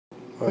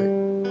は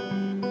い。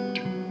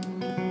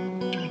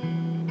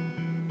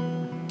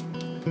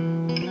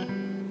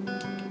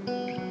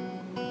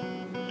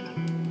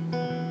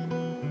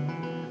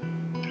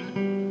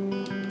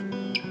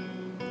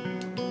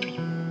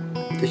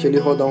Deixa ele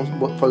rodar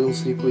fazer um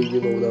ciclo aí de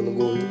novo, dando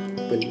gol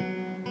pra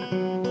ele.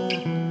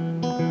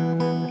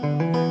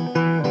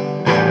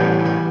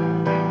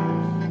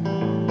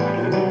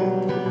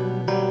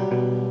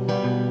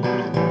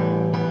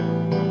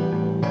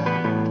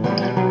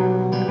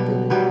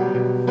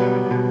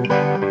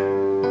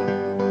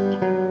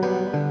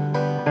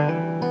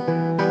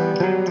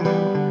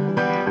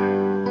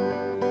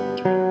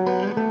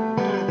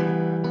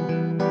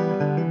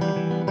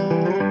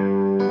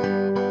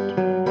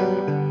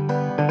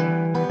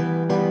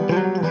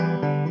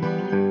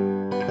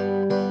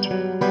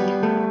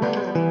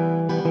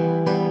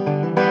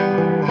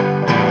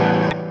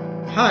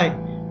 Hi,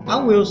 I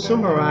will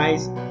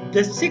summarize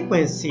the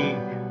sequence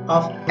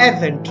of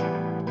events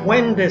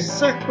when the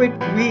circuit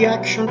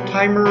reaction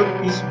timer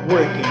is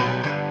working.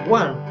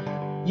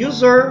 1.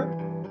 User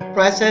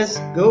presses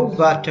go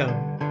button.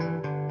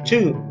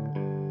 2.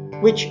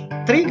 Which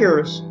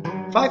triggers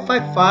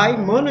 555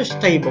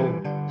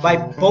 monostable by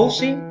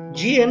pulsing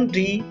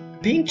GND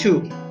pin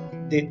 2,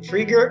 the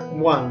trigger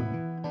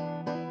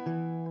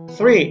 1.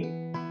 3.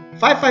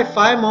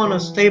 555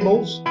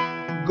 monostables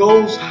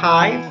goes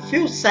high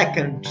few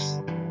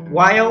seconds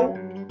while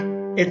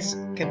its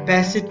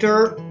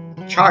capacitor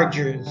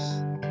charges.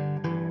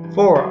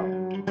 4.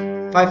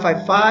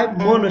 555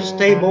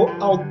 monostable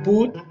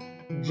output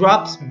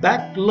drops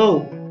back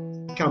low,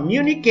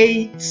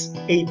 communicates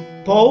a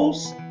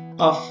pulse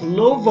of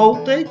low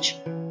voltage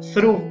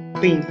through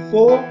pin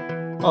 4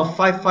 of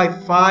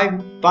 555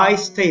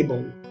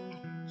 bistable.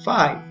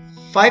 5.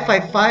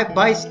 555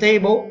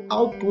 bistable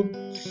output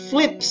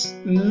flips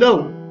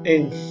low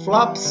and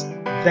flops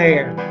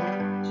there.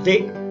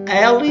 The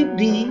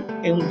LED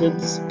and the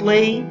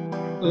display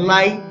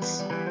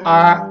lights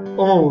are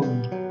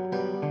on.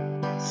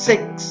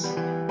 6.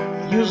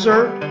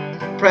 User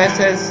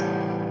presses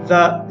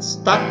the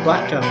start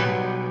button.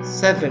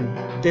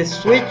 7. The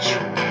switch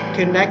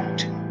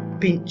connects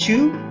pin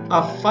 2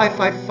 of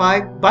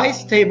 555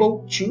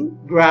 bistable to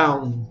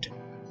ground.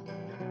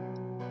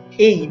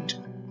 8.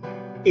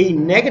 A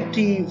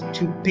negative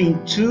to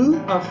pin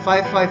 2 of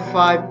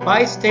 555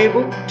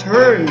 bistable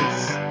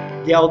turns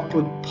the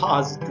output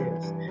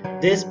positive.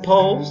 This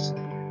pulse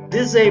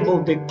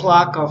disables the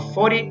clock of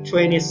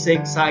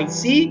 4026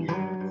 IC,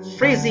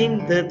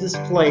 freezing the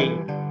display.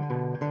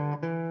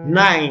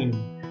 9.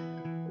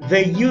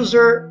 The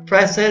user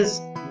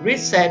presses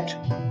reset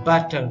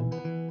button.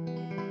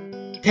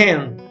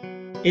 10.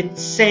 It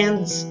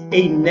sends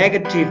a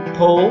negative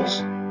pulse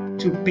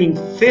to pin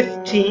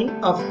 15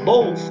 of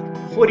both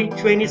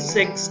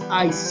 4026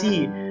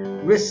 IC,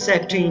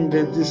 resetting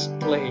the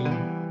display.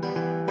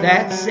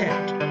 That's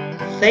it.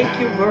 Thank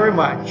you very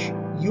much.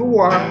 You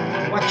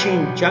are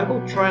watching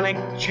Jungletronic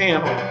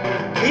channel.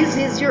 This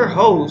is your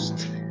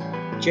host,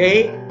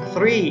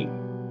 J3.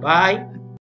 Bye.